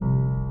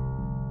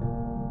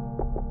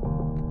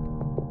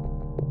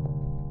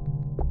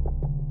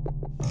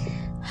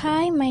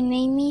Hi, my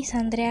name is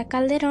Andrea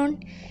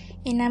Calderon,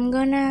 and I'm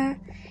gonna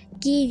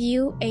give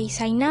you a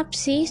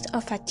synopsis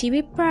of a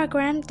TV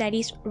program that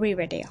is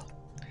Riverdale.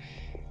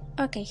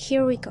 Okay,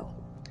 here we go.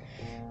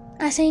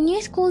 As a new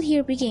school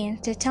year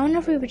begins, the town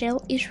of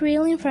Riverdale is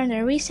reeling from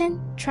the recent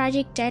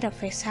tragic death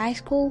of its high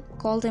school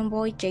golden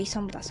boy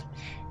Jason Blossom,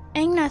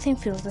 and nothing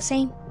feels the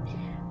same.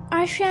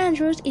 Archie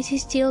Andrews is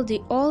still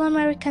the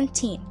all-American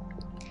teen,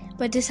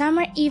 but the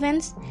summer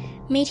events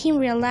made him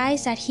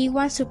realize that he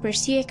wants to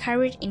pursue a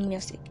career in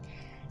music,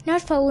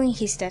 not following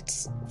his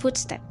dad's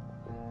footsteps.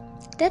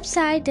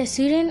 Despite the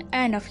sudden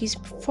end of his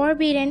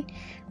forbidden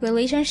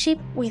relationship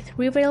with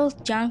Riverdale's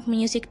young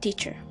music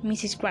teacher,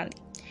 Mrs. Grundy,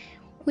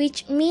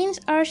 which means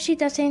Archie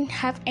doesn't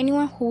have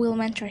anyone who will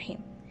mentor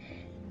him.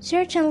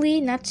 Certainly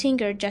not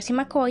singer Jessie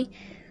McCoy,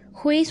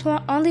 who is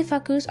only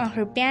focused on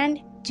her band,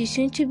 the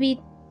soon-to-be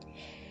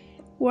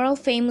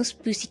world-famous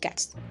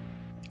Pussycats.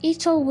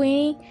 It's all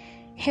weighing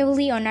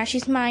heavily on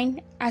Archie's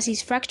mind as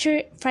his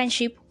fractured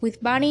friendship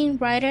with budding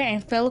writer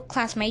and fellow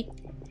classmate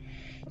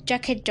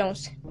Jughead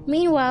Jones.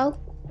 Meanwhile,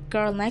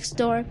 girl next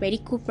door,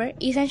 Betty Cooper,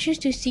 is anxious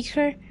to see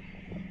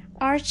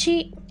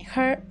Archie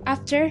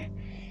after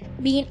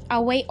being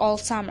away all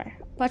summer,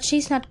 but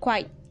she's not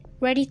quite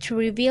ready to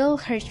reveal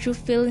her true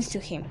feelings to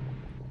him.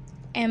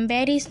 And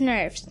Betty's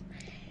nerves,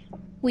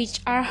 which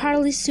are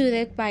hardly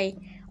soothed by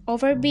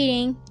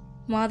overbearing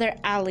Mother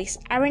Alice,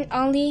 aren't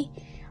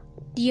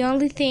the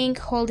only thing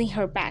holding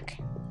her back.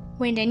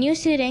 When the new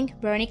student,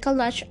 Veronica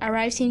Lodge,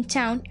 arrives in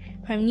town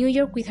from New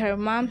York with her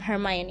mom,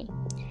 Hermione,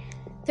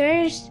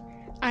 there's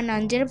an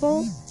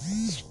undeniable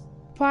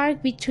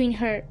spark between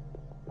her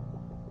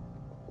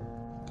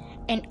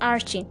and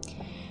Archie.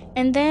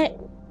 And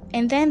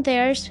then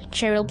there's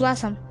Cheryl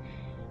Blossom,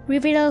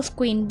 Riverdale's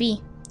Queen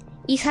Bee,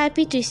 is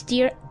happy to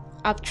stir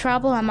up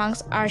trouble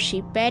amongst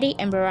Archie, Betty,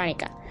 and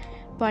Veronica.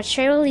 But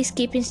Cheryl is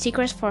keeping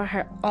secrets for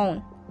her own.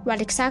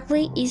 What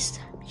exactly is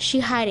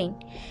she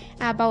hiding?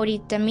 About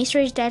it, the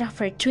mysterious death of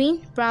her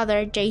twin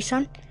brother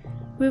Jason,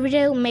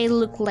 Riverdale may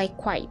look like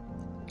quiet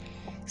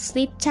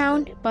sleep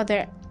town, but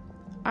there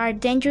are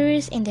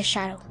dangers in the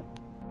shadow.